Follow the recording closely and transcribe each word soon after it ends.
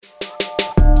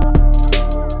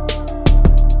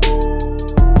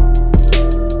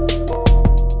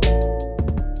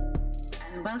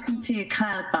to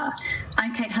Cloud Bar.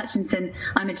 I'm Kate Hutchinson.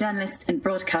 I'm a journalist and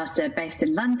broadcaster based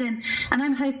in London, and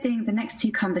I'm hosting the next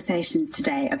two conversations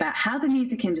today about how the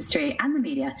music industry and the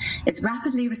media is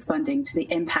rapidly responding to the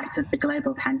impact of the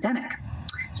global pandemic.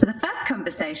 So the first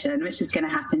conversation, which is going to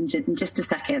happen in just a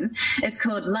second, is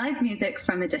called Live Music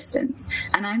from a Distance.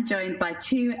 And I'm joined by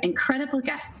two incredible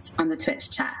guests on the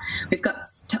Twitch chat. We've got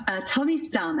Tommy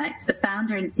Stalknecht, the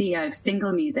founder and CEO of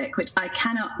Single Music, which I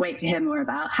cannot wait to hear more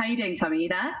about. How are you doing, Tommy? Are you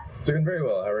there? Doing very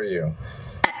well. How are you?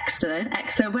 Excellent,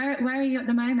 excellent. Where are you at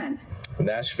the moment?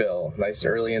 Nashville. Nice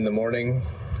and early in the morning.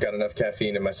 Got enough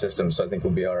caffeine in my system, so I think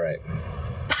we'll be all right.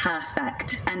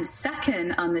 Perfect. And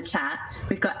second on the chat,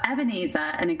 we've got Ebenezer,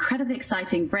 an incredibly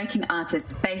exciting breaking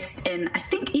artist based in, I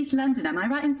think, East London. Am I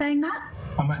right in saying that?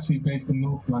 I'm actually based in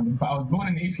North London, but I was born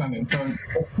in East London, so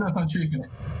there's some truth in it.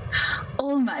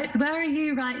 Almost. Where are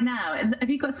you right now? Have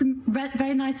you got some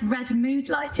very nice red mood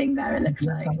lighting there, it looks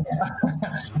like?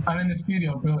 I'm in the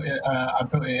studio. I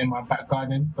built it in my back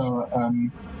garden, so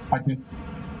I just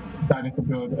decided to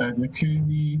build a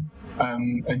jacuzzi,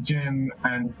 a gym,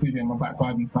 and a studio in my back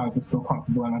garden, so I just feel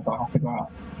comfortable and I don't have to go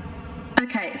out.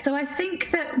 Okay, so I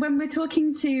think that when we're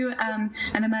talking to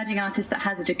an emerging artist that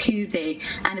has a jacuzzi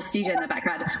and a studio in their back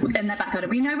garden,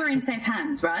 we know we're in safe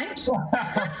hands, right?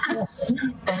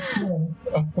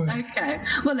 Of course. Okay.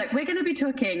 Well, look, we're going to be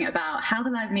talking about how the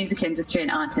live music industry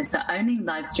and artists are owning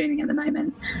live streaming at the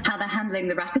moment, how they're handling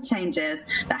the rapid changes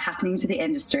that are happening to the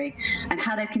industry, and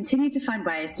how they've continued to find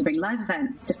ways to bring live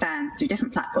events to fans through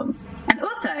different platforms, and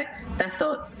also their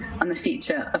thoughts on the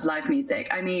future of live music.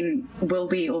 I mean, will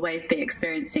we always be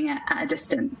experiencing it at a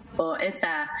distance, or is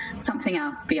there something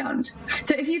else beyond?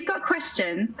 So if you've got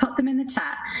questions, pop them in the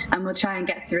chat and we'll try and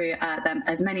get through them,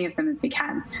 as many of them as we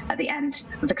can, at the end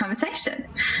of the conversation.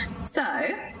 So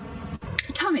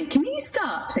Tommy, can you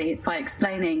start please by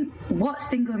explaining what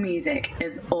Single Music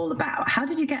is all about? How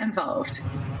did you get involved?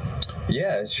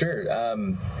 Yeah, sure.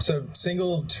 So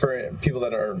Single, for people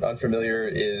that are unfamiliar,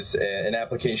 is an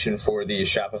application for the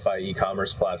Shopify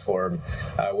e-commerce platform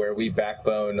where we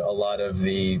backbone a lot of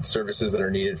the services that are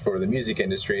needed for the music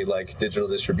industry, like digital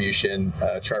distribution,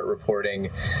 chart reporting,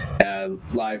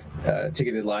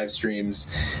 ticketed live streams,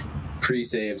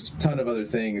 pre-saves, ton of other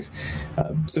things.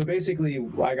 So basically,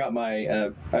 I got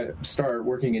my start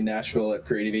working in Nashville at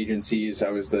creative agencies.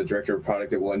 I was the director of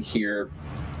product at one here.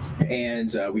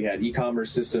 And we had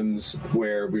e-commerce systems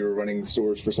where we were running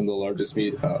stores for some of the largest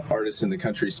artists in the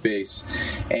country space.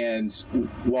 And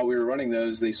while we were running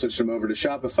those, they switched them over to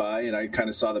Shopify, and I kind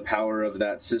of saw the power of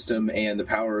that system and the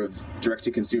power of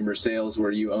direct-to-consumer sales,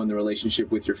 where you own the relationship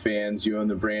with your fans, you own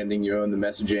the branding, you own the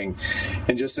messaging,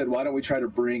 and just said, why don't we try to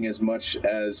bring as much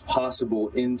as possible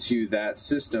into that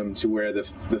system to where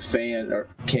the fan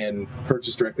can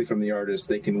purchase directly from the artist,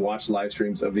 they can watch live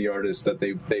streams of the artist that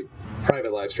they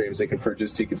private live streams they can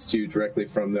purchase tickets to directly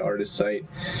from the artist site.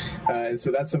 And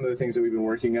so that's some of the things that we've been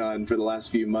working on for the last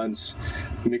few months,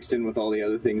 mixed in with all the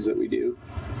other things that we do.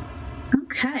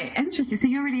 Okay, interesting. So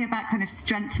you're really about kind of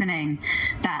strengthening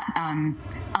that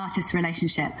artist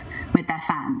relationship with their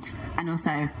fans, and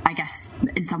also, I guess,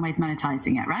 in some ways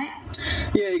monetizing it, right?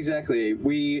 Yeah, exactly.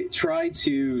 We try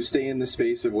to stay in the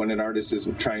space of when an artist is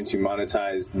trying to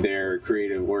monetize their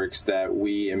creative works, that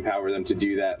we empower them to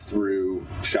do that through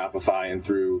Shopify and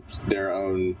through their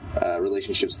own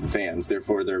relationships with fans.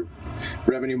 Therefore, their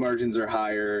revenue margins are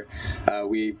higher.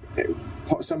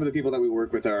 Some of the people that we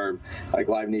work with are like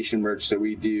Live Nation merch, so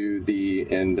we do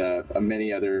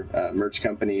many other merch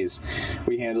companies.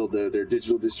 We handle their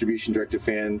digital distribution direct to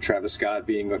fan, Travis Scott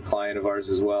being a client of ours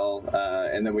as well.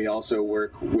 And then we also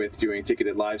work with doing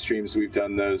ticketed live streams. We've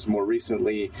done those more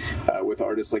recently with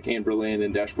artists like Amberlynn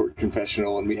and Dashboard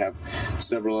Confessional, and we have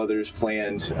several others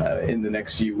planned in the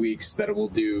next few weeks that will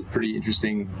do pretty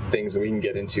interesting things that we can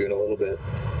get into in a little bit.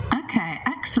 Okay,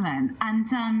 excellent. And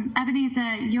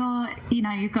Ebenezer,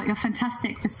 you've got your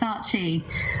fantastic Versace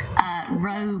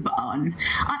robe on.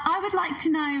 I would like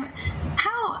to know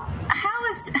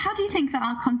how do you think that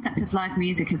our concept of live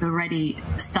music has already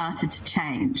started to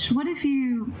change? What have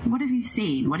you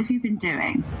seen? What have you been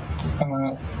doing?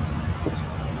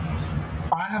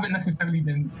 I haven't necessarily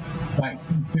been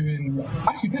doing.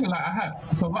 Actually, I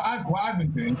have. So what I've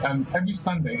been doing, every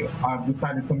Sunday I've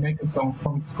decided to make a song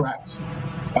from scratch.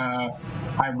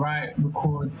 I write,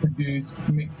 record, produce,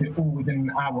 mix it all within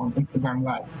an hour on Instagram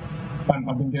Live.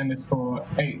 I've been doing this for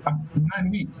 9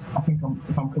 weeks, I think,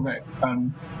 if I'm correct.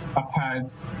 I've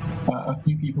had a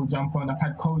few people jump on. I've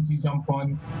had Koji jump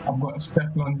on. I've got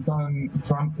Steflon Dunn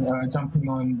jumping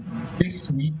on this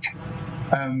week.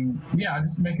 I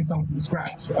just make a song from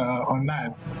scratch on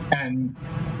live. And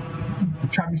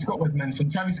Travis Scott was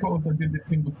mentioned. Travis Scott also did this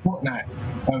thing with Fortnite.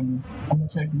 I'm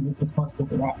not sure if he was responsible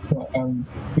for that, but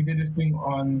he did this thing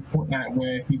on Fortnite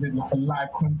where he did like a live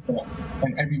concert,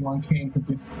 and everyone came to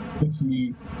just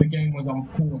literally, the game was on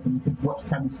pause, and you could watch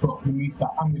Travis Scott release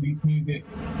that unreleased music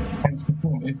and just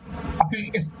perform. I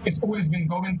think it's always been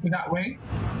going to that way.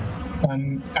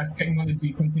 As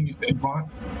technology continues to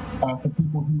advance, for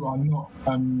people who are not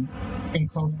in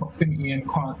close proximity and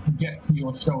can't get to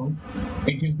your shows,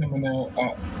 it gives them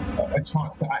a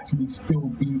chance to actually still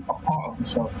be a part of the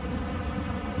show.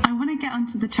 I want to get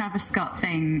onto the Travis Scott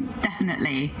thing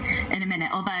definitely in a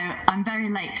minute, although I'm very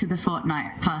late to the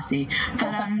Fortnite party.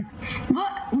 But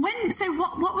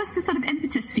what was the sort of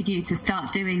impetus for you to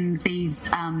start doing these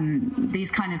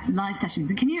kind of live sessions?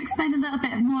 And can you explain a little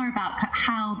bit more about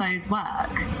how those work?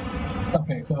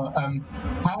 Okay, so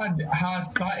how I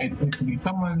started, basically,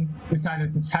 someone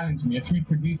decided to challenge me. A few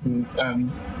producers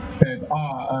said,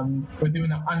 we're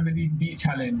doing an unreleased beat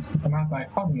challenge. And I was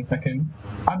like, hold on a second,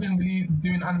 I've been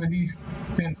doing unreleased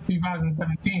since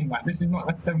 2017. Like, this is not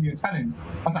necessarily a challenge.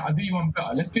 I was like, I'll do you one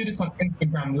better. Let's do this on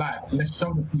Instagram Live. Let's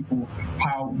show the people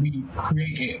how we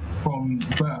create it from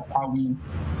birth, how we,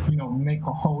 make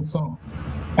a whole song.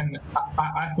 And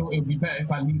I thought it would be better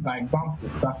if I lead by example.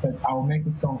 So I said, I will make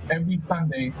a song every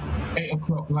Sunday, 8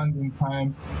 o'clock London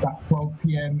time, that's 12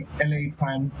 p.m. LA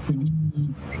time, 3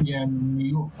 p.m. New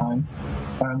York time.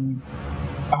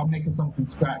 I'll make a song from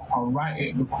scratch, I'll write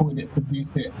it, record it,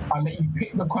 produce it. I'll let you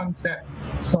pick the concept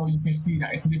so you can see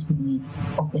that it's literally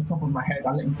off the top of my head.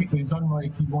 I'll let you pick the genre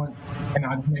if you want, and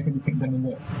I'll just make everything then and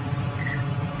there.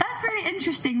 That's really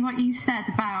interesting what you said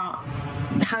about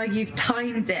how you've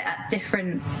timed it at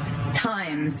different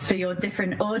times for your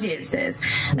different audiences.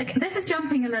 Like, this is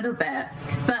jumping a little bit,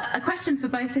 but a question for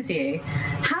both of you.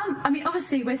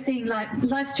 Obviously we're seeing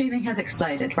live streaming has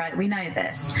exploded, right? We know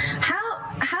this.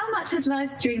 How much has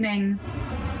live streaming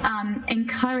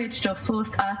encouraged or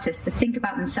forced artists to think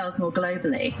about themselves more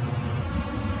globally?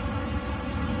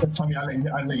 Tommy, I'll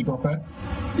let you go first.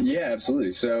 Yeah,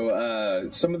 absolutely. So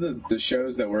some of the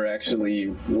shows that we're actually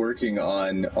working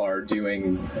on are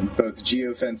doing both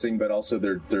geofencing, but also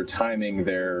they're timing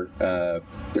their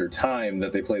time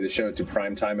that they play the show to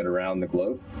prime time it around the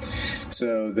globe.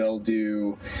 So they'll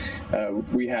do.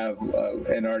 We have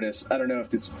an artist. I don't know if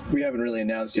we haven't really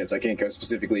announced yet, so I can't go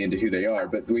specifically into who they are.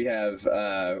 But we have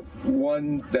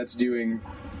one that's doing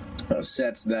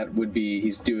sets that would be,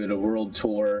 he's doing a world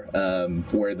tour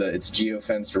where it's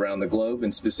geofenced around the globe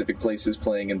in specific places,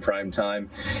 playing in prime time.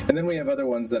 And then we have other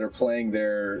ones that are playing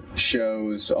their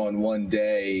shows on one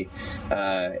day,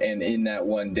 and in that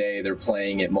one day they're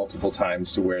playing it multiple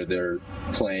times to where they're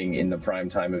playing in the prime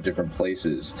time of different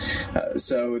places.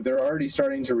 So they're already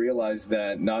starting to realize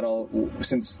that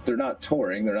since they're not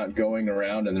touring, they're not going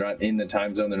around, and they're not in the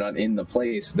time zone, they're not in the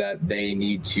place, that they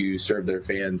need to serve their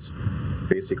fans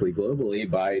basically globally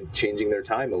by changing their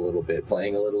time a little bit,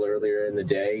 playing a little earlier in the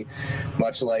day.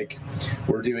 Much like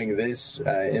we're doing this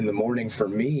in the morning for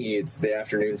me, it's the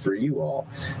afternoon for you all.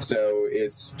 So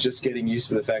it's just getting used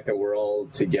to the fact that we're all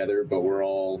together, but we're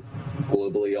all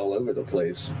globally all over the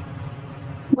place.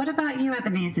 What about you,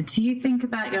 Ebenezer? Do you think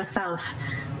about yourself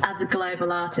as a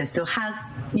global artist, or has,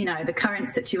 the current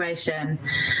situation,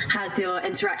 has your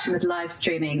interaction with live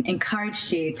streaming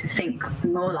encouraged you to think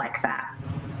more like that?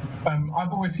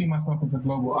 I've always seen myself as a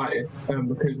global artist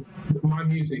because my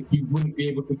music, you wouldn't be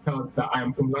able to tell that I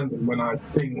am from London when I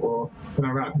sing or when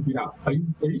I rap. You'd be like, are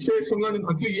you sure it's from London?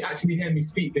 Until you actually hear me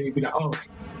speak, then you'd be like, oh,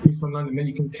 he's from London. Then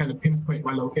you can kind of pinpoint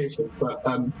my location. But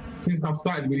since I've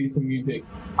started releasing music,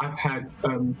 I've had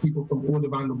people from all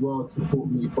around the world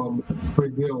support me, from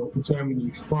Brazil to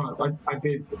Germany, France. I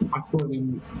toured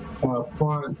in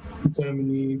France,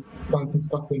 Germany, done some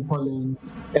stuff in Holland,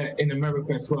 in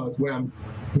America as well, as where I'm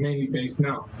mainly based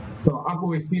now. So I've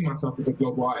always seen myself as a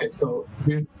global artist. So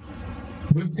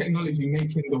with technology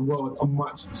making the world a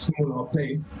much smaller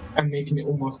place and making it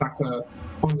almost like a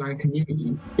online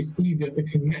community, it's easier to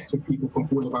connect with people from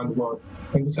all around the world.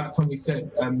 And just like Tommy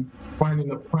said, finding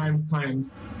the prime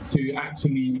times to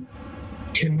actually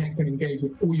connect and engage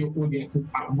with all your audiences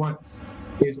at once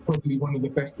is probably one of the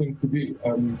best things to do.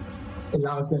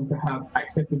 Allows them to have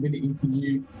accessibility to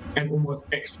you and almost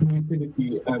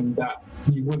exclusivity that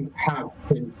you wouldn't have,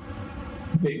 because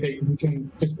you can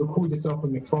just record yourself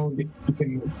on your phone.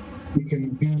 You can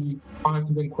be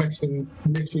answering questions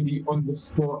literally on the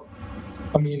spot.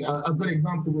 I mean, a good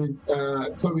example is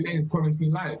Tory Lane's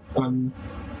Quarantine Live.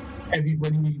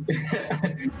 Everybody,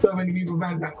 so many people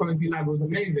fans that Quarantine Live was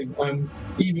amazing.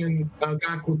 Even a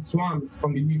guy called Swams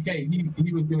from the UK,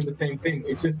 he was doing the same thing.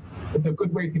 It's a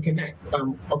good way to connect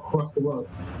across the world.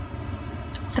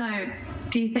 So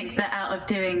do you think that out of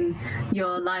doing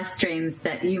your live streams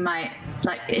that you might,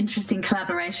 like, interesting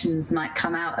collaborations might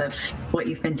come out of what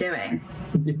you've been doing?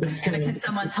 Because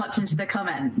someone's hopped into the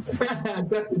comments.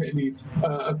 Definitely.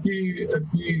 A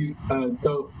few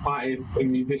dope artists and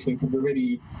musicians have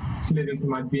already slid into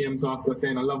my DMs after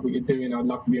saying, I love what you're doing, I'd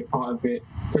love to be a part of it.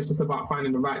 So it's just about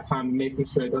finding the right time and making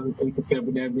sure it doesn't interfere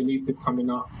with their releases coming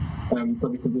up. So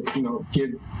we can just,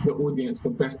 give the audience the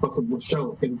best possible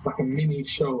show, because it's like a mini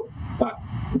show that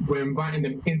we're inviting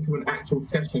them into an actual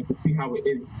session to see how it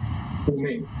is for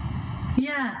me.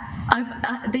 Yeah,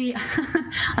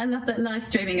 I love that live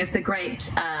streaming is the great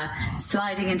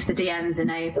sliding into the DMs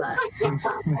enabler.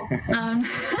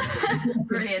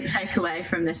 Brilliant takeaway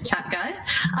from this chat, guys.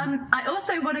 I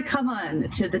also want to come on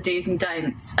to the do's and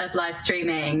don'ts of live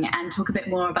streaming and talk a bit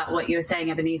more about what you were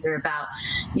saying, Ebenezer, about,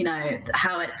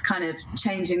 how it's kind of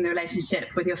changing the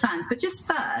relationship with your fans. But just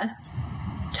first,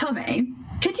 Tommy,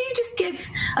 could you just give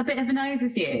a bit of an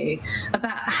overview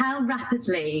about how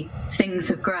rapidly things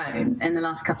have grown in the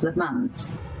last couple of months?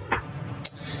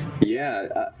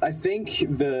 Yeah, I think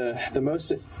the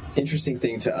most interesting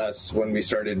thing to us when we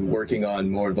started working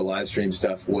on more of the live stream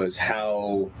stuff was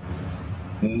how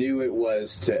new it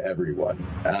was to everyone.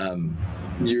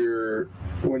 When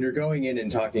you're going in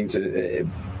and talking to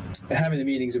having the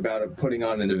meetings about putting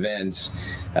on an event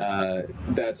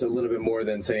that's a little bit more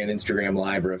than, say, an Instagram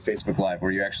Live or a Facebook Live,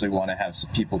 where you actually want to have some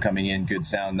people coming in, good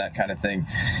sound, that kind of thing.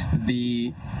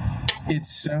 It's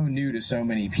so new to so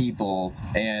many people,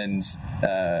 and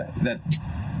that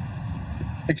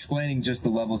explaining just the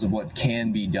levels of what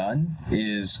can be done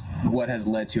is what has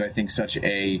led to, I think, such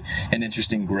an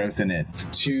interesting growth in it.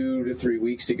 2 to 3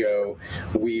 weeks ago,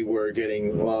 we were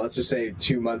getting, let's just say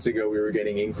 2 months ago, we were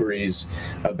getting inquiries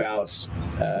about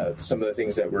some of the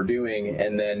things that we're doing,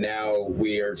 and then now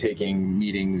we are taking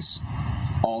meetings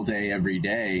all day, every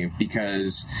day,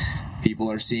 because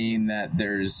people are seeing that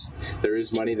there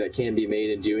is money that can be made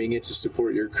in doing it to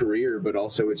support your career, but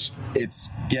also it's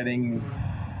getting...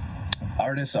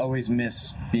 Artists always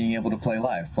miss being able to play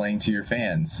live, playing to your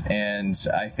fans. And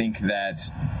I think that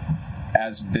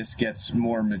as this gets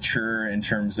more mature in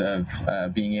terms of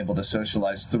being able to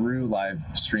socialize through live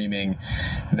streaming,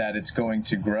 that it's going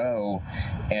to grow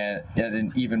at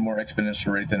an even more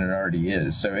exponential rate than it already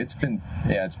is. So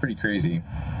it's pretty crazy.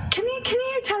 Can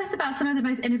you tell us about some of the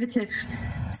most innovative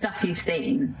stuff you've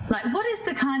seen? Like, what is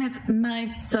the kind of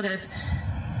most sort of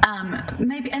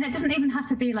maybe, and it doesn't even have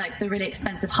to be like the really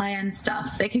expensive high-end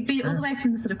stuff. It could be all the way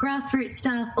from the sort of grassroots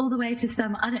stuff all the way to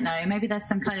some, I don't know, maybe there's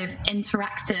some kind of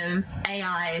interactive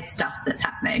AI stuff that's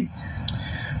happening.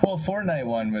 Well, Fortnite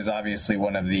one was obviously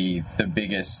one of the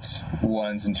biggest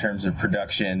ones in terms of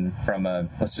production from a,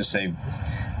 let's just say,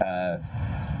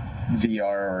 VR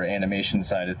or animation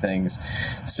side of things.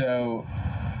 So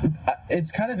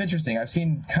it's kind of interesting. I've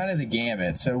seen kind of the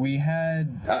gamut. So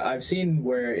I've seen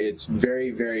where it's very,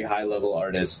 very high level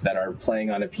artists that are playing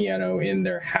on a piano in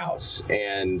their house,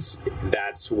 and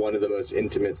that's one of the most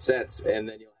intimate sets. And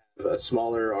then you'll have a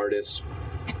smaller artist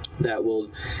that will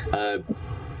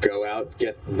go out,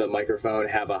 get the microphone,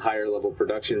 have a higher level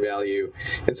production value.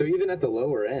 And so even at the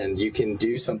lower end, you can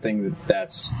do something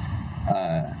that's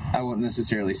I won't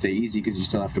necessarily say easy, because you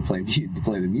still have to play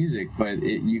the music, but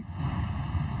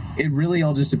it really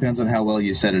all just depends on how well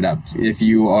you set it up. If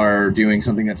you are doing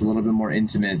something that's a little bit more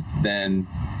intimate, then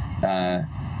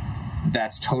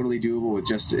that's totally doable with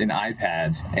just an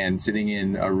iPad and sitting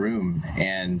in a room,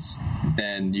 and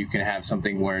then you can have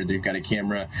something where you've got a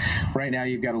camera. Right now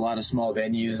you've got a lot of small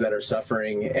venues that are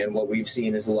suffering, and what we've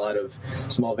seen is a lot of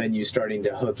small venues starting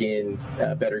to hook in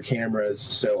better cameras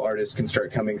so artists can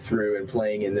start coming through and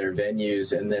playing in their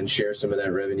venues and then share some of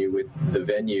that revenue with the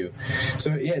venue.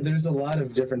 So yeah, there's a lot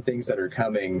of different things that are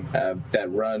coming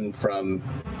that run from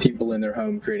people in their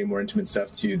home creating more intimate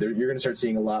stuff to you're going to start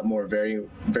seeing a lot more very,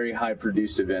 very high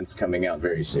produced events coming out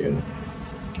very soon.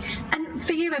 And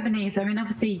for you, Ebenezer, I mean,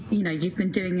 obviously, you've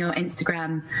been doing your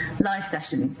Instagram live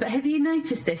sessions, but have you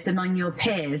noticed this among your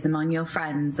peers, among your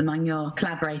friends, among your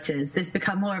collaborators? There's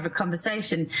become more of a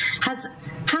conversation.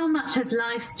 How much has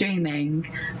live streaming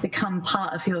become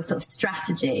part of your sort of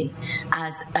strategy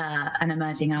as an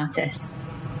emerging artist?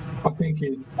 I think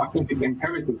it's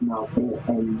imperative now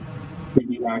to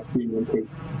be live streaming,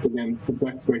 because again, the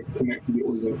best way to connect with the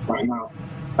audience right now.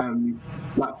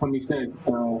 Like Tommy said,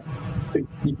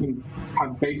 you can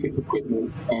have basic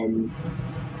equipment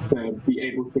to be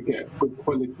able to get good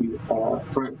quality.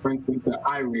 For instance, an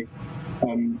iRig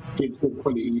gives good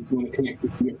quality if you want to connect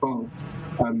it to your phone.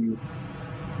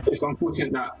 It's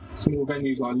unfortunate that small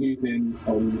venues are losing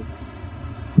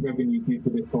revenue due to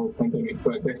this whole pandemic.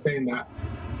 But they're saying that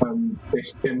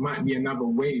there might be another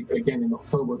wave again in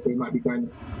October, so we might be going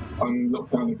on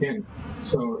lockdown again.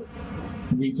 So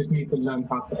we just need to learn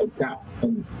how to adapt.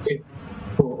 And if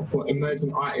for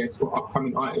emerging artists, for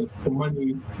upcoming artists, the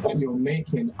money that you're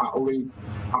making, I always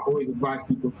advise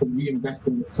people to reinvest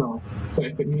in yourself. So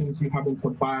if it means you having to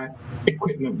buy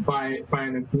equipment,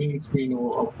 buying a green screen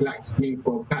or a black screen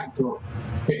for a backdrop,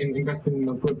 investing in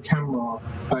a good camera,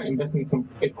 investing in some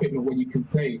equipment where you can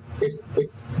play,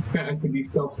 it's better to be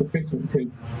self-sufficient,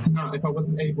 because now if I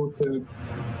wasn't able to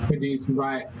produce,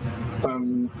 write,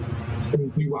 and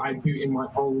do what I do in my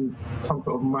own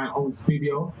comfort of my own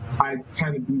studio, I'd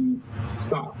kind of be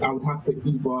stuck. I would have to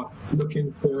either look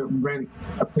into rent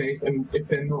a place, and if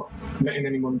they're not letting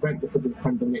anyone rent because of the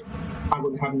pandemic, I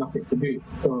would have nothing to do.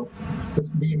 So just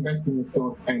reinvest in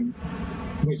yourself, and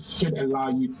which should allow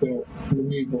you to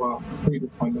maneuver through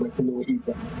this pandemic a little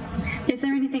easier. Is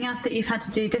there anything else that you've had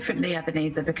to do differently,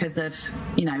 Ebenezer, because of,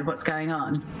 you know, what's going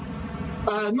on?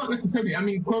 Not necessarily. I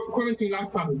mean, quarantine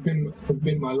lifestyle has been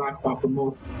my lifestyle for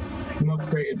most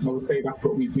creatives. I would say that's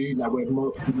what we do. Like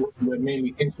we're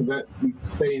mainly introverts. We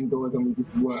stay indoors and we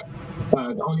just work.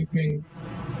 The only thing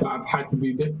that I've had to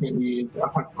do differently is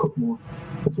I've had to cook more,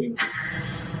 which is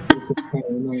kind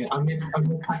of annoying. I miss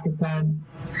Pakistan.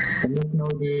 I miss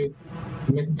Nobu.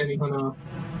 I miss Benihana.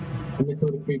 I miss all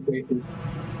the food places.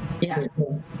 Yeah.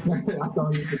 That's the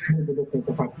only difference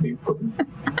I've had to do is cooking.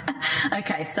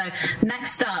 Okay, so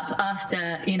next up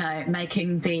after, you know,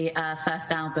 making the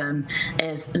first album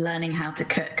is learning how to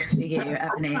cook for you,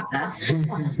 Ebenezer.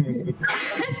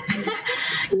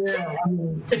 Yeah,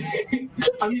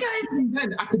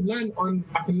 I could learn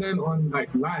on like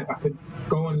live. I could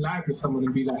go on live with someone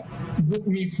and be like, walk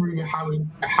me through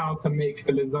how to make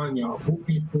a lasagna. Walk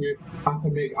me through how to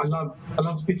make. I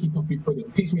love sticky toffee pudding.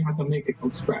 Teach me how to make it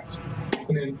from scratch,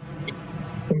 and then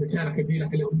in return I could do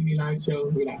like a little mini live show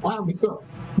and be like, what's up?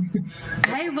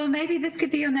 Hey, well, maybe this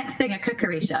could be your next thing, a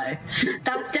cookery show.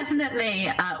 That's definitely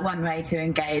one way to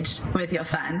engage with your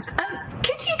fans.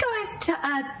 Could you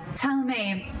guys tell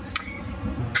me,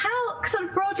 how, sort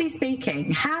of broadly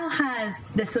speaking, how has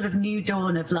this sort of new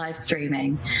dawn of live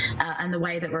streaming and the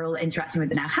way that we're all interacting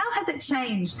with it now, how has it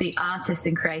changed the artists'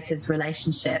 and creators'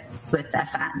 relationships with their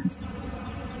fans?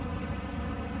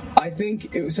 I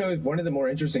think so. One of the more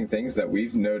interesting things that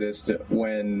we've noticed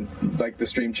when, like, the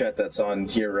stream chat that's on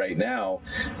here right now,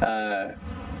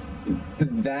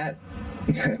 that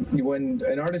when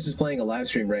an artist is playing a live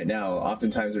stream right now,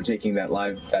 oftentimes they're taking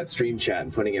that stream chat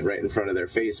and putting it right in front of their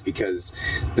face, because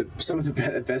some of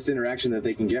the best interaction that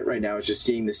they can get right now is just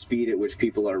seeing the speed at which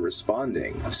people are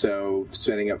responding. So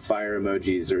sending up fire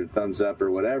emojis or thumbs up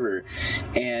or whatever,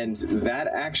 and that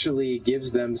actually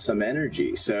gives them some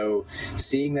energy. So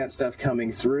seeing that stuff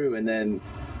coming through, and then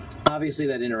obviously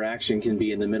that interaction can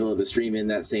be in the middle of the stream. In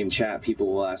that same chat,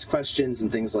 people will ask questions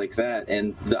and things like that.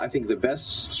 And I think the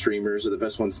best streamers, or the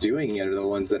best ones doing it, are the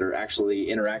ones that are actually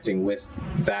interacting with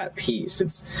that piece.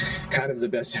 It's kind of the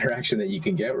best interaction that you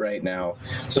can get right now.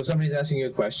 So if somebody's asking you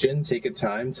a question, take a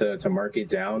time to mark it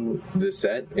down the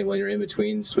set, and when you're in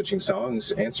between switching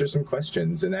songs, answer some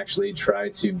questions and actually try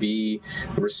to be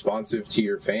responsive to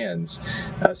your fans,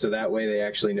 so that way they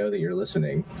actually know that you're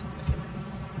listening.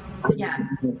 Yes.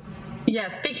 Yeah,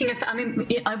 speaking of, I mean,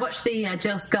 I watched the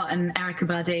Jill Scott and Erykah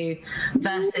Badu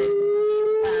versus,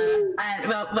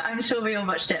 well, I'm sure we all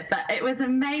watched it, but it was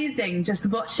amazing just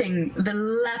watching the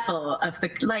level of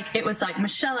it was like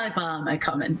Michelle Obama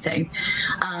commenting,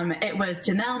 it was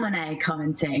Janelle Monáe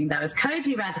commenting, there was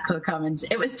Koji Radical commenting,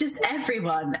 it was just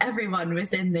everyone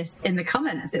was in the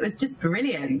comments. It was just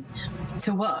brilliant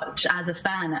to watch as a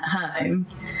fan at home,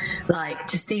 like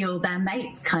to see all their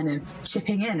mates kind of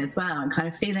chipping in as well and kind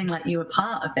of feeling like you were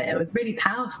part of it. It was really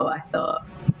powerful, I thought.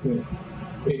 Yeah.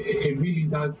 It really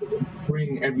does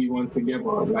bring everyone together,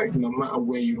 like no matter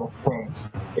where you're from.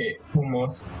 It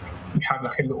almost, you have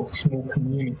like a little small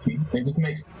community. It just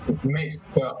makes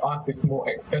the artist more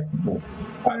accessible.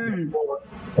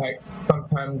 Like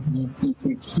sometimes you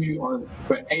can queue on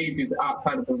for ages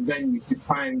outside of a venue to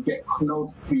try and get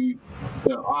close to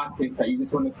the artist that you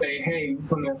just want to say, hey, you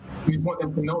just want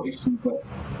them to notice you. But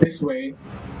this way,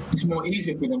 it's more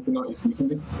easier for them to notice you. You can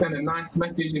just send a nice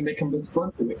message and they can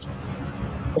respond to it.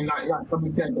 And like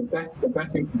Tommy said, the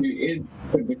best thing to do is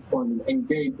to respond and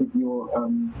engage with your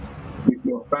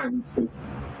fans. There's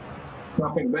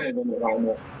nothing better than it right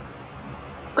now.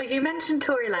 Well, you mentioned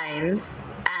Tory Lanez,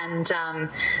 and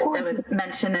there was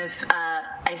mention of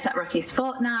A$AP Rocky's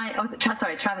Fortnite,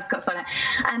 Travis Scott's Fortnite.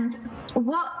 And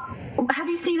what have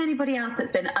you seen anybody else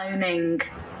that's been owning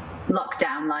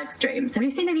lockdown live streams? Have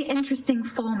you seen any interesting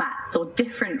formats or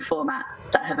different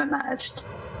formats that have emerged?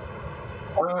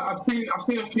 I've seen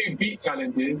a few beat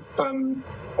challenges,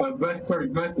 verses.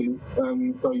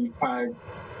 So you've had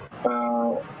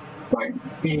like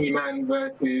Beanie Man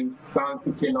versus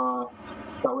Bounty Killer.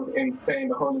 That was insane.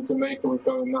 The whole of Jamaica was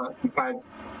going nuts. You've had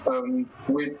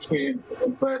WizKid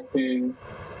versus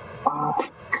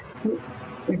Five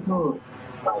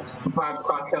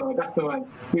Cartel. That's the one.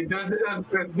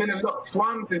 There's been a lot.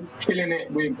 Swans is killing it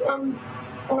with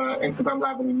Instagram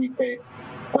Live in the UK.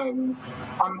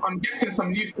 I'm guessing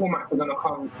some new formats are going to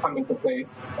come into play,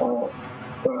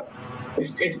 but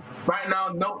it's right now.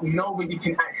 Nobody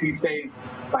can actually say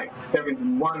like there is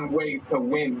one way to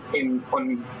win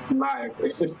on live.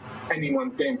 It's just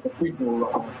anyone's game for free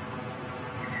for all.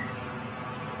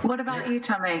 What about you,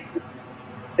 Tommy?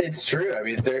 It's true. I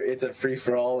mean, it's a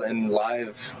free-for-all in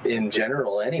live in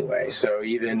general anyway. So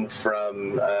even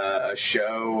from a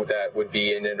show that would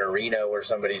be in an arena where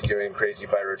somebody's doing crazy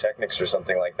pyrotechnics or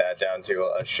something like that down to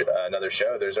another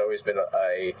show, there's always been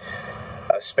a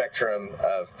spectrum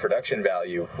of production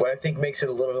value. What I think makes it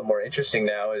a little bit more interesting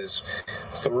now is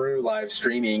through live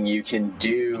streaming, you can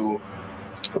do...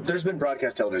 There's been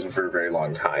broadcast television for a very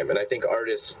long time, and I think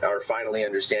artists are finally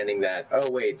understanding that,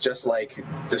 oh wait, just like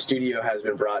the studio has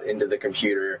been brought into the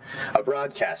computer, a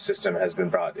broadcast system has been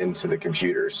brought into the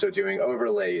computer. So doing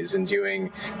overlays and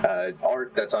doing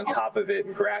art that's on top of it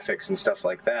and graphics and stuff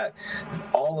like that,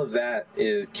 all of that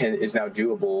is now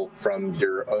doable from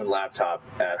your own laptop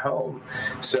at home.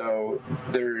 So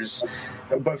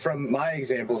but from my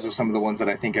examples of some of the ones that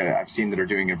I think I've seen that are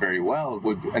doing it very well,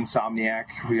 would Insomniac,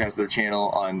 who has their channel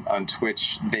on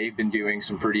Twitch. They've been doing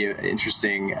some pretty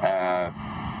interesting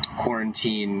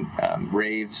quarantine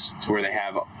raves, to where they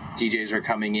have DJs are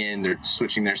coming in, they're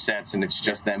switching their sets, and it's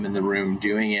just them in the room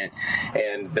doing it,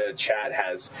 and the chat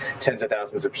has tens of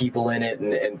thousands of people in it,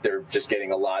 and they're just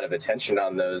getting a lot of attention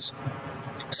on those.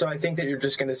 So I think that you're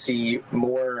just going to see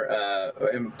more,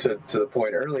 to the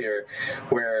point earlier,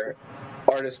 where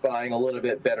artists buying a little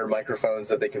bit better microphones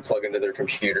that they can plug into their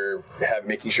computer,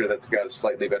 making sure that they've got a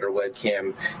slightly better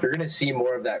webcam. You're going to see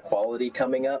more of that quality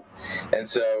coming up. And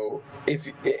so if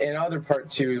in other part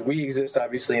too, we exist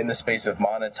obviously in the space of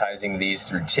monetizing these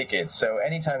through tickets. So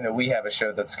anytime that we have a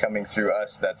show that's coming through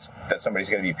us that somebody's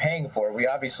going to be paying for, we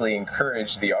obviously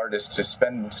encourage the artist to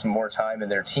spend some more time in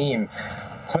their team,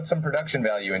 put some production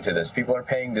value into this. People are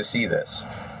paying to see this.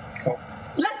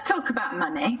 Let's talk about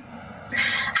money.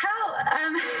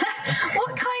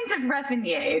 What kinds of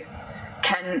revenue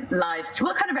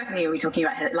what kind of revenue are we talking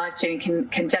about here that live streaming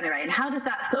can generate, and how does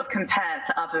that sort of compare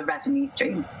to other revenue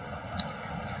streams?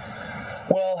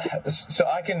 Well, so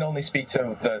I can only speak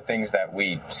to the things that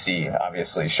we see,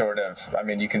 obviously, short of, I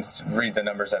mean, you can read the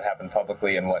numbers that happen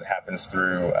publicly and what happens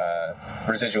through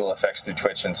residual effects through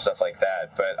Twitch and stuff like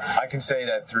that. But I can say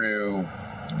that through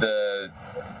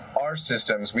our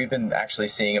systems, we've been actually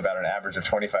seeing about an average of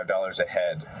 $25 a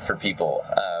head for people.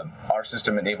 Our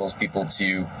system enables people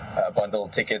to bundle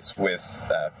tickets with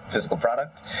physical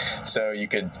product. So you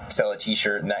could sell a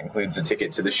t-shirt, and that includes a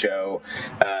ticket to the show.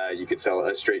 You could sell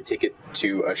a straight ticket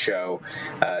to a show.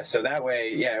 So that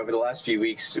way, yeah, over the last few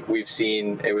weeks, we've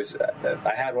seen,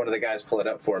 I had one of the guys pull it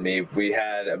up for me. We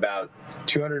had about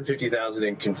 $250,000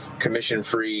 in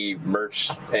commission-free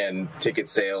merch and ticket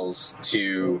sales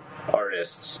to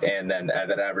artists, and then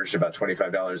that averaged about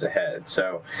 $25 a head.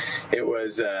 So it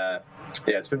was,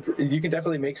 you can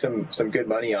definitely make some good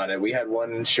money on it. We had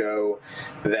one show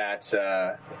that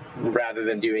rather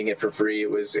than doing it for free, it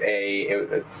was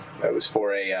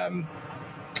for a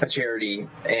charity,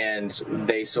 and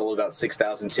they sold about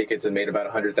 6,000 tickets and made about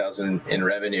 100,000 in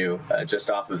revenue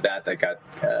just off of that got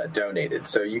donated.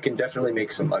 So you can definitely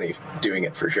make some money doing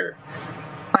it for sure.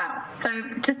 Wow. So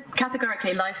just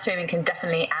categorically, live streaming can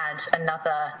definitely add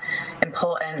another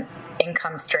important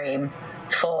income stream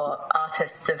for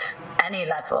artists of any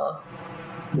level.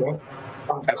 Yeah,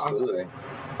 absolutely.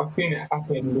 I've seen it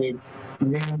happen with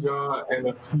Ninja and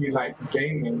a few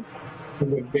gamers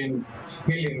who have been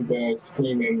killing the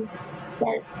streaming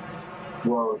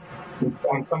world.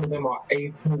 And some of them are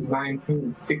 18,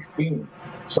 19, 16.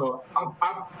 So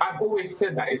I've always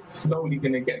said that it's slowly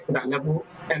going to get to that level.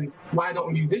 And why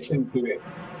don't musicians do it?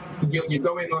 You're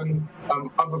going on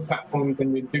other platforms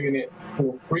and you're doing it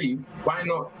for free. Why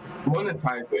not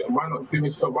monetize it? Why not do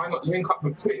a show? Why not link up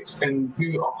with Twitch and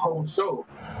do a whole show?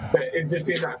 But it just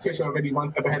seems like Twitch are already one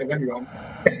step ahead of everyone.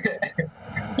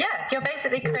 Yeah, you're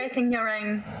basically creating your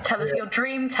own your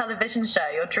dream television show,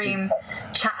 your dream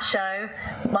chat show.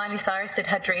 Miley Cyrus did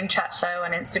her dream chat show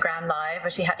on Instagram Live, where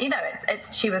she had,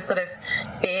 she was sort of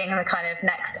being the kind of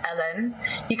next Ellen.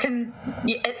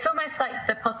 It's almost like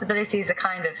the possibilities are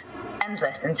kind of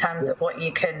endless in terms of what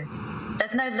you can.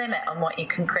 There's no limit on what you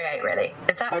can create, really.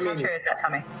 Is that how true is that,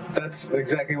 Tommy? That's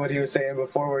exactly what he was saying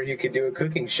before, where you could do a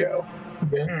cooking show.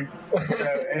 Yeah.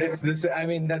 So it's this. I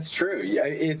mean, that's true.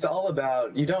 It's all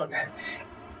about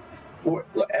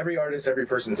every artist, every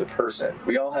person's a person.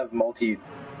 We all have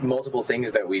multiple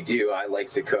things that we do. I like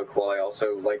to cook, while I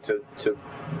also like to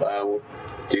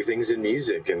do things in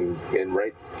music and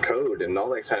write code and all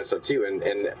that kind of stuff too.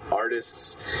 And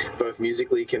artists, both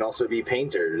musically, can also be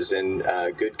painters and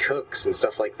good cooks and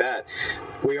stuff like that.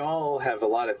 We all have a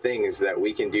lot of things that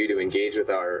we can do to engage with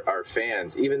our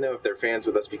fans. Even though if they're fans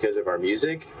with us because of our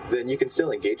music, then you can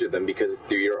still engage with them because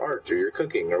through your art or your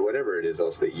cooking or whatever it is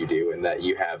else that you do and that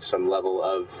you have some level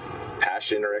of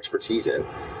passion or expertise in.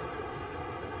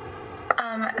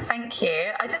 Thank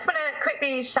you. I just want to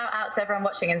quickly shout out to everyone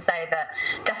watching and say that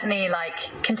definitely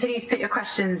continue to put your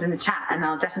questions in the chat, and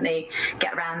I'll definitely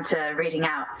get around to reading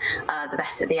out the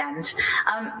best at the end.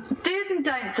 Do's and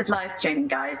don'ts of live streaming,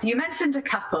 guys. You mentioned a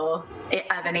couple,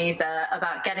 Ebenezer,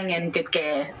 about getting in good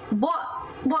gear. What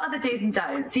are the do's and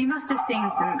don'ts? You must have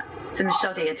seen some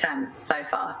shoddy attempts so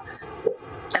far,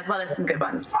 as well as some good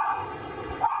ones.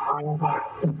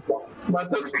 My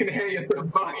dogs can hear you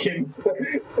barking.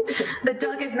 The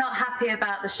dog is not happy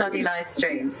about the shoddy live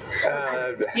streams.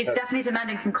 He's definitely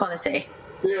demanding some quality.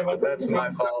 Yeah, that's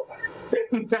my fault.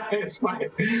 That is fine.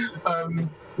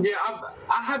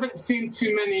 I haven't seen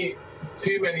too many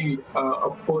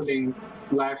appalling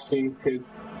live streams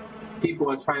because people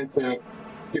are trying to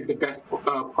give the best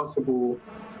possible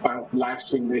live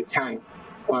stream they can.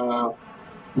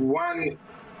 One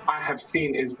I have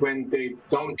seen is when they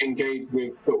don't engage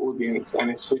with the audience, and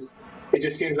it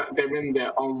just seems like they're in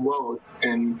their own world,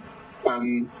 and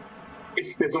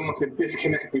there's almost a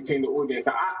disconnect between the audience.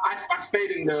 I stayed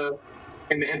in the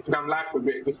Instagram Live for a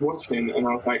bit, just watching, and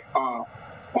I was like,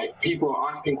 people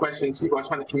are asking questions, people are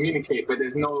trying to communicate, but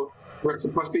there's no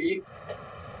reciprocity.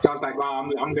 So I was like,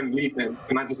 I'm going to leave them,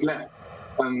 and I just left.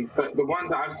 But the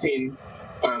ones that I've seen,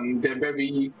 they're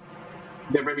very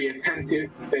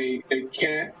attentive. They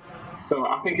care. So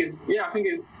I think it's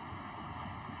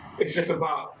just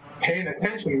about paying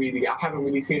attention. Really, I haven't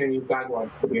really seen any bad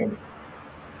ones, to be honest.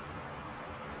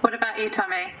 What about you,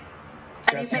 Tommy?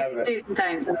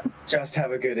 Just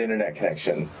have a good internet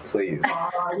connection, please.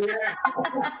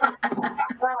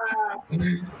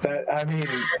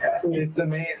 It's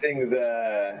amazing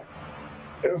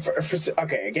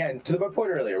okay, again, to the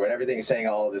point earlier, when everything is saying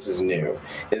all of this is new,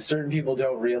 is certain people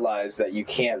don't realize that you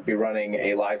can't be running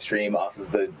a live stream off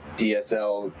of the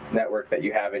DSL network that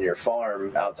you have in your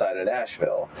farm outside of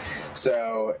Nashville.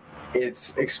 So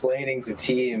it's explaining to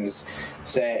teams,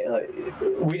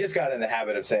 we just got in the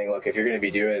habit of saying, look, if you're going to be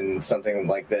doing something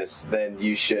like this, then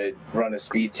you should run a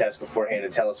speed test beforehand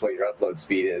and tell us what your upload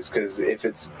speed is, because if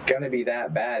it's going to be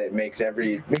that bad, it makes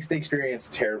the experience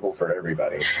terrible for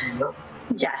everybody.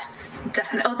 Yes,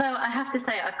 definitely. Although I have to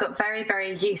say, I've got very,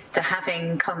 very used to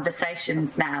having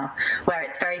conversations now where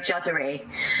it's very juddery.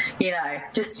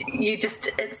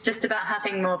 It's just about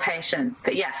having more patience.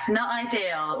 But yes, not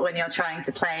ideal when you're trying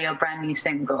to play your brand new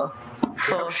single,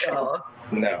 for sure.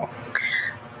 No.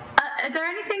 Is there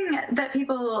anything that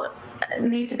people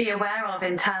need to be aware of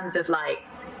in terms of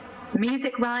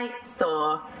music rights,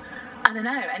 or I don't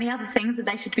know, any other things that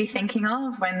they should be thinking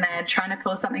of when they're trying to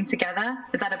pull something together?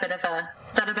 Is that a bit of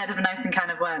an open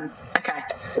can of worms? Okay.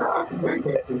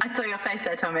 I saw your face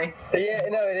there, Tommy. Yeah,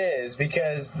 no, it is,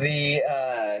 because the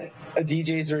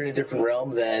DJs are in a different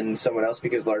realm than someone else,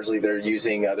 because largely they're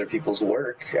using other people's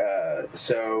work.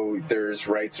 So there's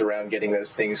rights around getting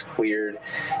those things cleared.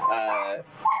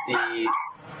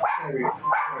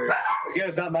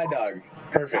 It's not my dog.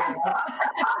 Perfect.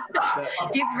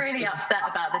 He's really upset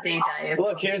about the DJs.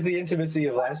 Look, here's the intimacy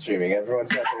of live streaming.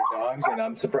 Everyone's got their dogs, and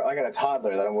I'm surprised. I got a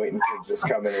toddler that I'm waiting to just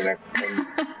come in and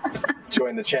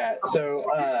join the chat. So,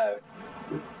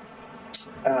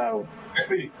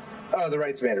 the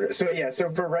rights management. So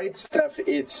for rights stuff,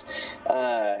 it's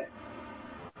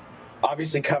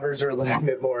obviously covers are a little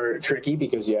bit more tricky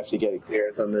because you have to get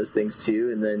clearance on those things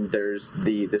too, and then there's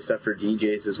the stuff for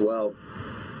DJs as well.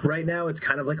 Right now, it's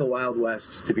kind of like a Wild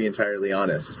West, to be entirely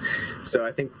honest. So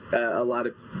I think a lot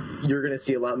of you're going to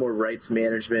see a lot more rights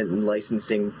management and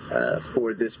licensing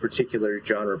for this particular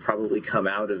genre probably come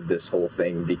out of this whole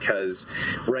thing, because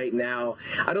right now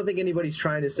I don't think anybody's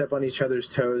trying to step on each other's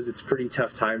toes. It's a pretty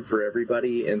tough time for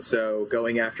everybody, and so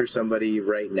going after somebody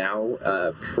right now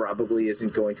probably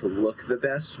isn't going to look the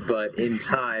best. But in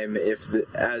time, and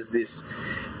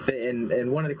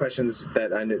one of the questions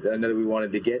that I know that we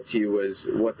wanted to get to was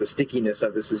what the stickiness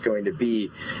of this is going to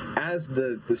be. As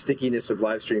the stickiness of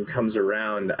live stream comes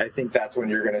around, I think that's when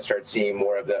you're going to start seeing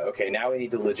more of the, okay, now we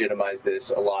need to legitimize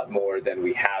this a lot more than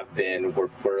we have been.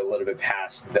 We're a little bit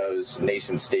past those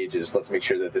nascent stages. Let's make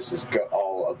sure that this is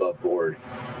all above board.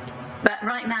 But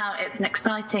right now, it's an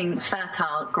exciting,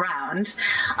 fertile ground.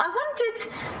 I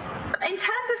wondered, in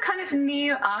terms of kind of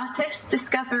new artist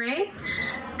discovery,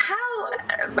 how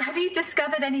have you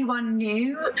discovered anyone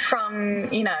new from,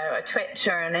 a Twitch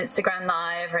or an Instagram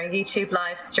live or a YouTube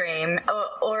live stream,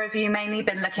 or have you mainly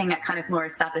been looking at kind of more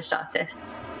established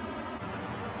artists?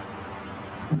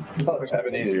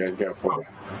 Ebenezer, I'd go for it.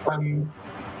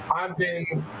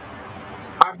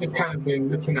 I've just kind of been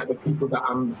looking at the people that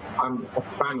I'm a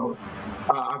fan of.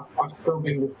 I've still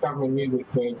been discovering music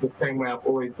the same way I've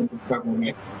always been discovering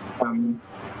it,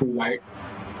 through like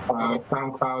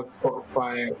SoundCloud,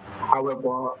 Spotify.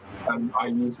 However, I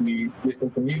usually listen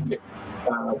to music.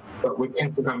 But with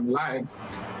Instagram Lives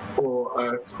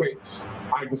or Twitch,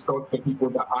 I just go to the people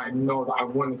that I know that I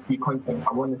want to see content.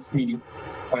 I want to see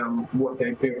what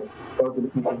they're doing. Those are the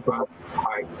people that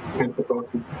I tend to go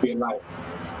to see it live.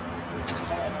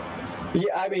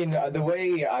 Yeah, I mean, the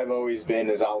way I've always been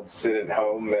is I'll sit at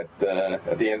home at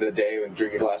the end of the day and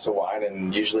drink a glass of wine,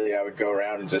 and usually I would go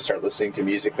around and just start listening to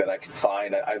music that I could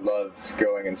find. I love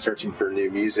going and searching for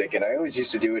new music, and I always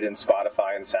used to do it in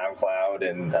Spotify and SoundCloud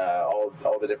and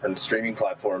all the different streaming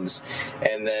platforms.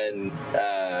 And then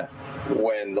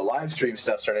when the live stream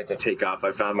stuff started to take off,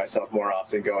 I found myself more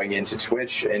often going into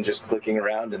Twitch and just clicking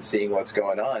around and seeing what's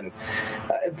going on,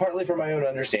 partly for my own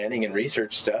understanding and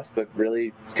research stuff, but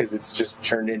really because it's just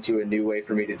turned into a new way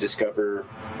for me to discover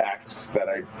acts that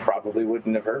I probably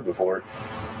wouldn't have heard before.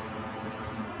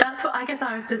 That's what I guess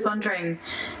I was just wondering.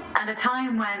 At a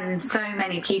time when so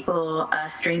many people are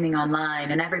streaming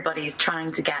online and everybody's trying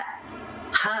to get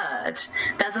heard,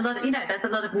 there's a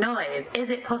lot of noise. Is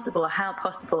it possible? How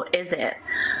possible is it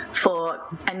for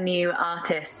a new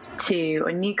artist or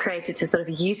a new creator to sort of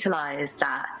utilize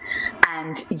that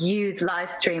and use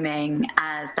live streaming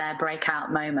as their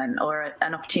breakout moment or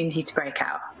an opportunity to break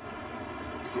out?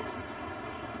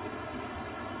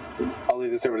 I'll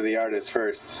leave this over to the artist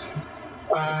first.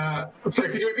 Sorry,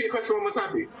 could you repeat the question one more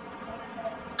time, please?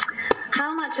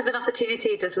 How much of an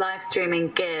opportunity does live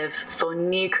streaming give for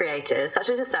new creators, such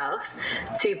as yourself,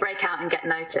 to break out and get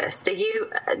noticed? Do you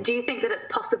think that it's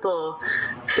possible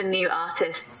for new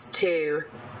artists to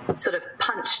sort of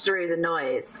punch through the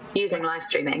noise using live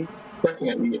streaming?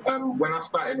 Definitely. When I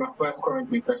started my first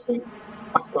quarantine sessions,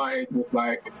 I started with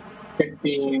like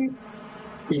 15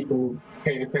 people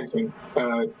paying attention.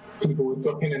 People would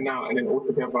drop in and out, and then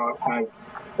altogether I've had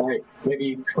like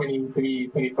maybe 23,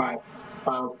 25.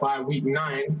 By week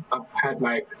 9, I've had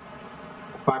like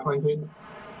 500.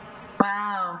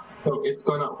 Wow. So it's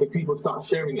gone up. If people start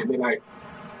sharing it, they're like,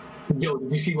 yo,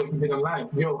 did you see what he did online?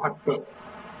 Yo,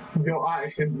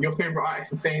 your favorite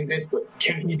artist is saying this, but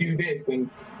can he do this? And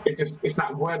it's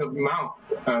like word of mouth.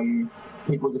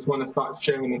 People just want to start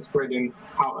sharing and spreading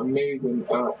how amazing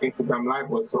Instagram Live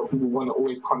was. So people want to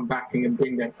always come back and then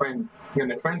bring their friends. And then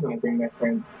their friends want to bring their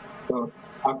friends. So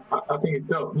I think it's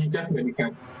dope. You definitely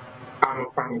can. I'm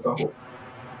a fan example.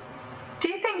 Do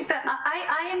you think that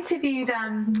I interviewed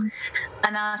an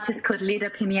artist called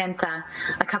Lida Pimienta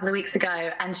a couple of weeks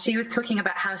ago, and she was talking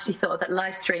about how she thought that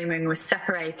live streaming was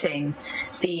separating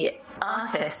the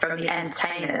artists from the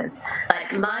entertainers.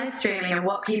 Like live streaming and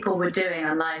what people were doing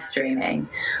on live streaming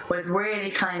was really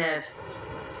kind of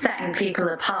setting people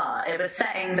apart. It was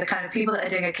setting the kind of people that are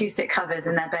doing acoustic covers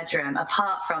in their bedroom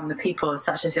apart from the people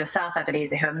such as yourself,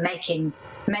 Ebenezer, who are making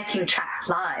tracks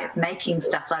live, making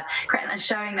stuff live, and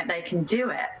showing that they can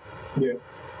do it. Yeah,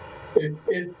 it's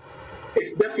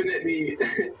definitely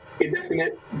it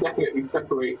definitely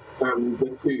separates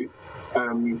the two.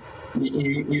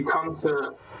 You come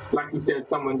to, like you said,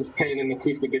 someone just playing an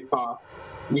acoustic guitar.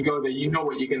 You go there, you know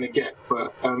what you're going to get,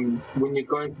 but when you're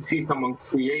going to see someone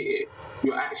create it,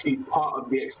 you're actually part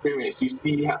of the experience. You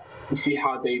see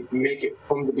how they make it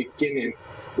from the beginning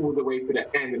all the way to the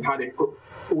end, and how they put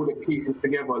all the pieces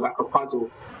together like a puzzle,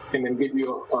 and then give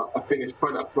you a finished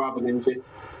product rather than just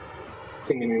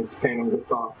singing and just playing on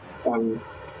guitar.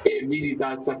 it really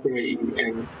does separate you.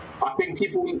 And I think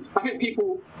people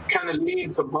kind of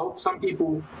lean to both. Some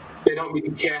people, they don't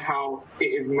really care how it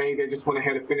is made; they just want to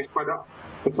hear the finished product.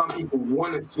 And some people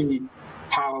want to see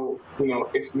how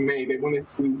it's made. They want to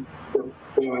see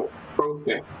the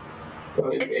process. So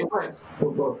it works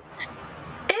for both.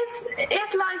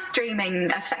 Is live streaming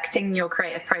affecting your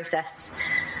creative process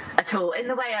at all? In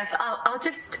the way of, I'll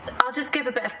just give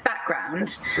a bit of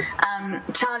background.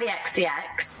 Charlie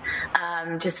XCX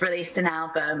just released an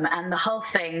album, and the whole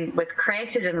thing was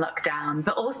created in lockdown.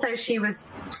 But also, she was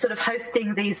sort of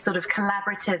hosting these sort of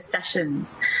collaborative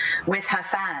sessions with her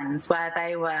fans, where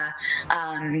they were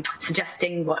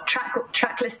suggesting what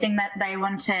track listing that they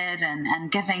wanted,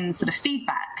 and giving sort of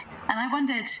feedback. And I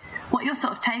wondered what your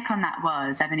sort of take on that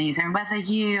was, Ebenezer, and whether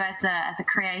you, as a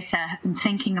creator, have been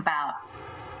thinking about,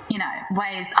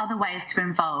 other ways to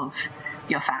involve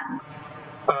your fans.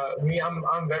 Me,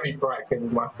 I'm very proactive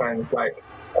with my fans. Like,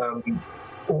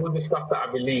 all the stuff that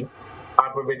I released,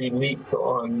 I've already leaked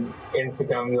on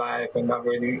Instagram Live, and I've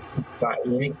already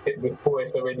leaked it before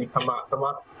it's already come out. So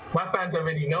my fans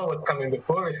already know what's coming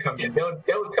before it's coming.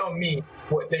 They'll tell me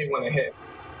what they want to hear,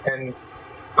 and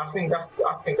I think that's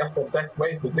the best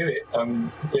way to do it.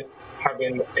 Just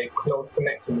having a close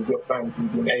connection with your fans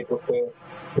and being able to,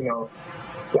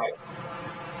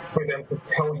 for them to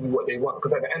tell you what they want.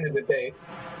 Because at the end of the day,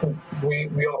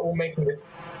 we are all making this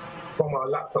from our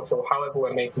laptops or however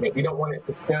we're making it. We don't want it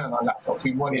to stay on our laptops.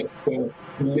 We want it to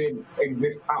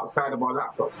exist outside of our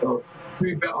laptops. So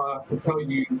who better to tell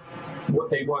you what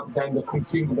they want than the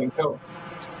consumer themselves?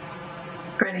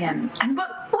 Brilliant. And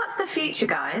what's the future,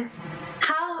 guys?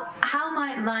 How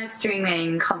might live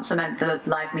streaming complement the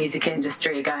live music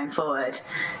industry going forward,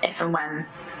 if and when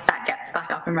that gets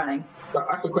back up and running?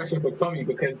 That's a question for Tommy,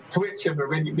 because Twitch have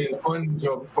already been on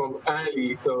job from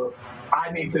early, so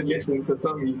I need to listen to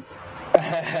Tommy.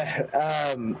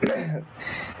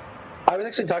 I was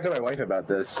actually talking to my wife about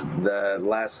this the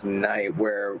last night,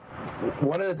 where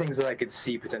one of the things that I could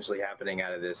see potentially happening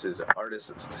out of this is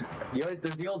artists.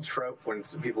 There's the old trope when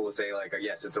people will say, like, oh,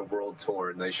 yes, it's a world tour,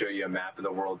 and they show you a map, and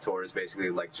the world tour is basically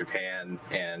like Japan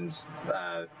and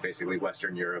basically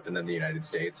Western Europe and then the United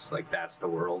States. Like, that's the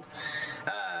world.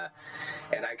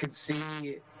 And I could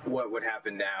see what would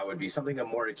happen now would be something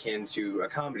more akin to a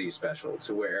comedy special,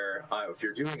 to where if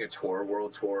you're doing a tour,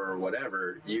 world tour or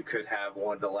whatever, you could have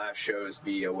one of the last shows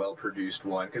be a well-produced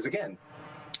one. Because again,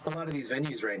 a lot of these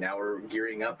venues right now are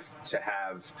gearing up to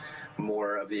have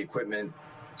more of the equipment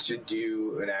to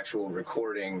do an actual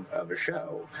recording of a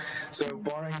show. So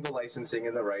barring the licensing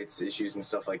and the rights issues and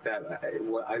stuff like that,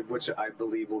 which I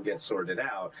believe will get sorted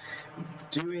out,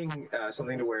 doing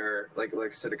something to where, like I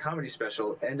said, a comedy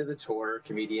special, end of the tour,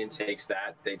 comedian takes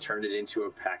that, they turn it into a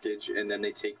package, and then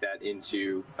they take that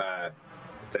into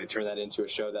they turn that into a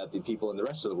show that the people in the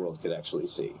rest of the world could actually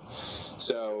see.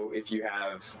 So if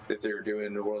they're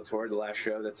doing the world tour, the last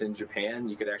show that's in Japan,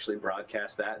 you could actually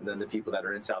broadcast that, and then the people that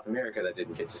are in South America that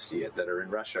didn't get to see it, that are in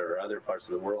Russia or other parts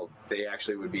of the world, they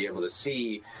actually would be able to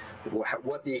see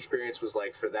what the experience was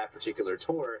like for that particular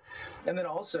tour. And then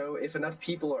also, if enough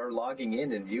people are logging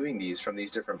in and viewing these from these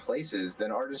different places,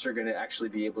 then artists are going to actually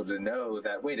be able to know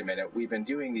that, wait a minute, we've been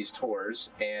doing these tours,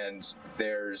 and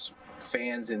there's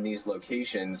fans in these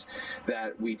locations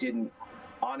that we didn't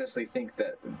honestly think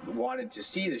that wanted to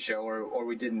see the show, or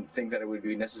we didn't think that it would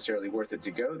be necessarily worth it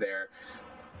to go there.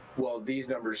 Well, these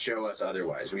numbers show us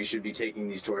otherwise. We should be taking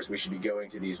these tours. We should be going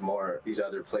to these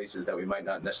other places that we might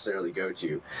not necessarily go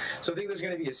to. So I think there's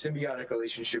going to be a symbiotic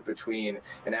relationship between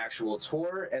an actual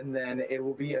tour, and then it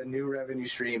will be a new revenue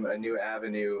stream, a new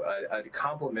avenue, a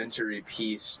complementary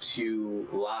piece to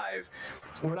live.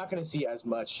 We're not going to see as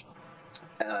much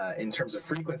in terms of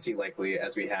frequency likely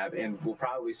as we have, and we'll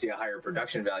probably see a higher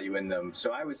production value in them.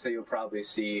 So I would say you'll probably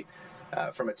see,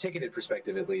 from a ticketed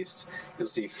perspective at least, you'll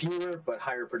see fewer but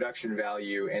higher production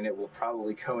value, and it will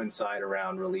probably coincide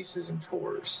around releases and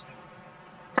tours.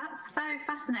 That's so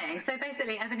fascinating. So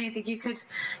basically, Ebenezer, you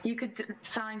could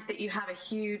find that you have a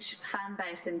huge fan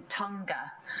base in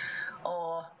Tonga,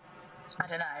 or I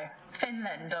don't know,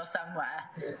 Finland or somewhere,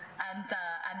 and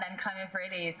then kind of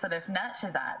really sort of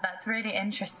nurture that. That's really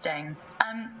interesting.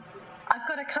 I've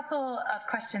got a couple of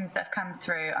questions that have come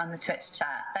through on the Twitch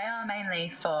chat. They are mainly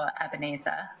for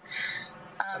Ebenezer.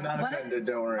 I'm not offended,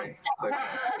 don't worry.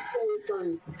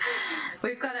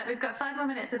 We've got 5 more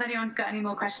minutes if anyone's got any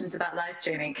more questions about live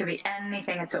streaming. It could be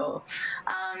anything at all.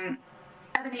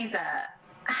 Ebenezer,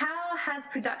 how has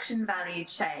production value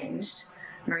changed?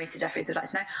 Marisa Jeffries would like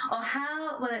to know, or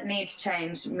how will it need to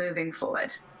change moving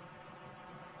forward?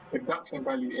 Production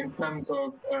value in terms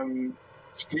of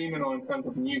streaming, or in terms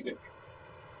of music?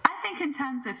 I think in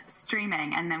terms of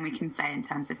streaming, and then we can say in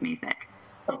terms of music.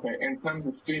 Okay, in terms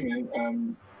of streaming,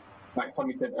 like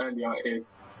Tommy said earlier, is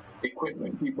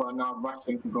equipment. People are now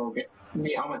rushing to go get.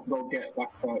 I went to go get like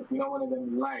one of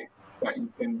them lights that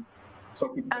you can. So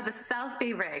people. Oh, the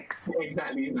selfie rigs.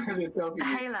 Exactly, the selfie. The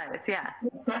halos, yeah.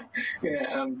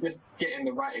 Yeah, just getting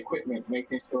the right equipment,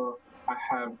 making sure I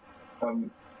have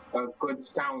a good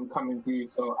sound coming through.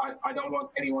 So I don't want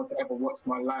anyone to ever watch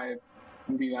my lives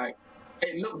and be like,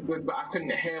 it looks good, but I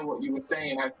couldn't hear what you were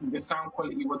saying. The sound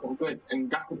quality wasn't good, and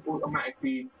that could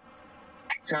automatically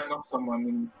turn off someone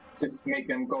and just make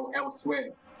them go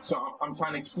elsewhere. So I'm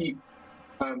trying to keep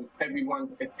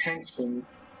everyone's attention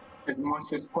as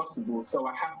much as possible. So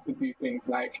I have to do things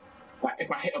like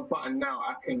if I hit a button now,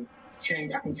 I can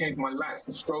change my lights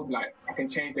to strobe lights. They can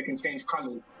change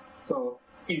colors. So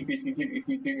easy if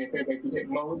you do me a favor, if you hit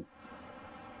mode,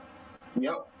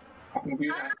 yep, I can do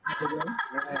that.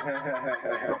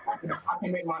 I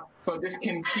can make so this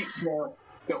can keep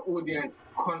the audience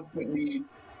constantly,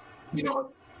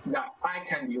 that eye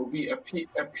candy will be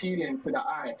appealing to the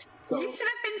eye. So you should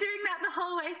have been doing that the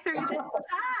whole way through this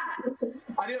chat.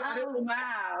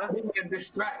 I didn't get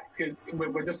distracted because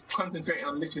we're just concentrating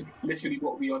on literally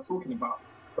what we are talking about.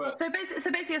 But so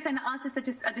basically, you're saying that artists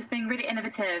are just being really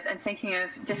innovative and thinking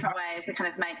of different ways to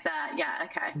kind of make that. Yeah,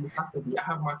 okay. I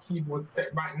have my keyboard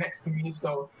set right next to me,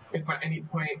 so if at any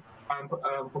point I'm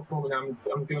performing,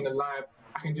 I'm doing a live,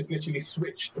 I can just literally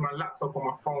switch my laptop or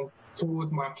my phone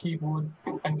towards my keyboard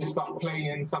and just start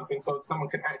playing something, so someone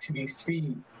can actually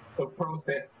see the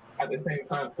process at the same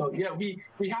time. So yeah, we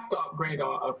have to upgrade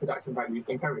our production values,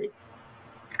 imperative.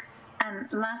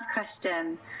 And last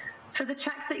question. For the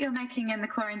tracks that you're making in the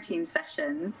quarantine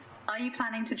sessions, are you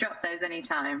planning to drop those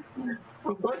anytime?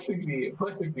 Possibly.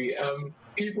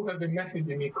 People have been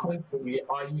messaging me constantly,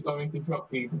 are you going to drop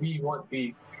these? We want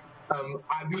these.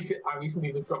 I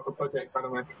recently just dropped a project,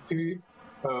 Panamatic 2.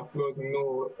 Flows and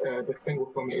No, the single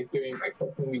from it is doing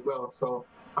exceptionally well. So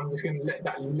I'm just going to let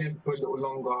that live for a little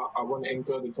longer. I want to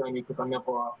enjoy the journey because I'm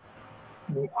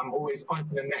always on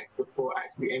to the next before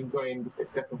actually enjoying the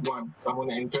success of one. So I want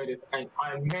to enjoy this, and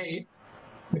I may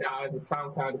put it out as a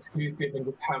SoundCloud exclusive and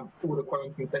just have all the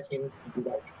quarantine sessions and be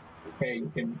like, hey,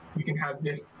 you can have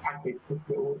this package, this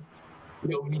little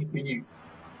me for you.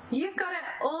 You've got it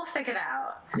all figured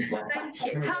out. Thank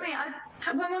you. Tommy,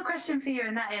 one more question for you,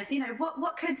 and that is,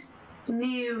 what could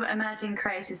new emerging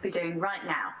creators be doing right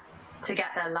now to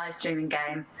get their live streaming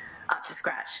game up to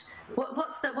scratch? What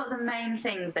are the main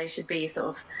things they should be sort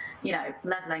of,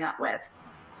 leveling up with?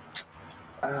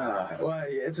 Well,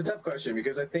 it's a tough question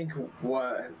because I think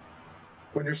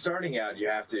when you're starting out, you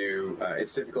have to.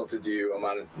 It's difficult to do a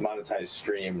monetized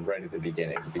stream right at the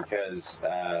beginning because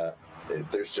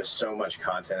there's just so much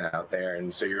content out there,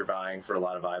 and so you're vying for a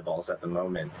lot of eyeballs at the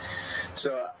moment.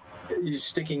 So you're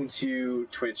sticking to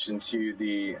Twitch and to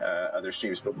the other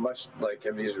streams, but much like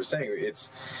Ebenezer was saying, it's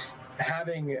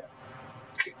having.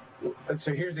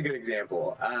 So here's a good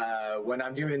example. When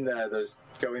I'm doing those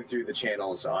going through the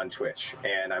channels on Twitch,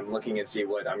 and I'm looking and see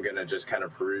what I'm gonna just kind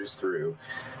of peruse through.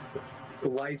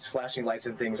 Flashing lights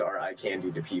and things are eye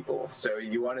candy to people. So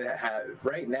you want to have,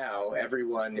 right now,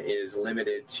 everyone is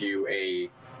limited to a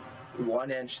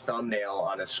 1-inch thumbnail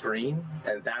on a screen,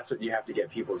 and that's what you have to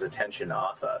get people's attention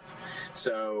off of.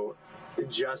 So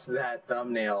just that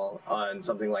thumbnail on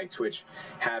something like Twitch,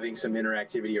 having some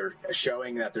interactivity or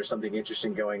showing that there's something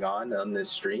interesting going on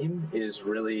this stream is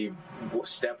really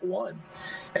step one.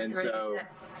 And so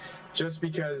just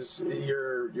because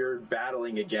you're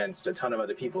battling against a ton of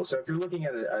other people. So if you're looking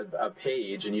at a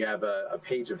page and you have a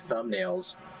page of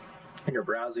thumbnails and you're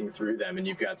browsing through them and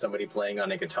you've got somebody playing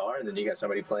on a guitar and then you got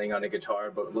somebody playing on a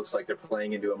guitar but it looks like they're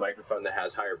playing into a microphone that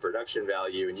has higher production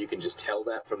value and you can just tell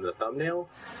that from the thumbnail,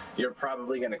 you're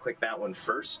probably going to click that one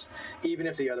first, even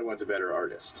if the other one's a better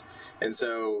artist. And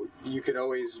so you can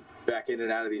always back in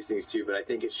and out of these things too, but I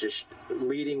think it's just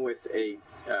leading with a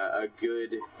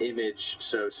good image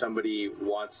so somebody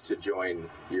wants to join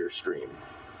your stream.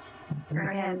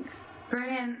 Brilliant.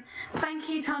 Thank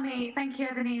you, Tommy. Thank you,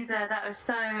 Ebenezer. That was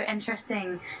so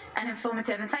interesting and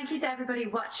informative. And thank you to everybody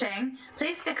watching.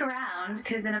 Please stick around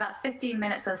because in about 15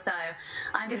 minutes or so,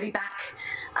 I'm going to be back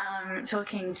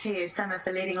talking to some of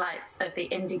the leading lights of the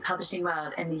indie publishing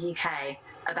world in the UK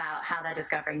about how they're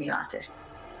discovering new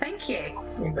artists. Thank you.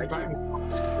 Thank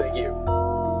you.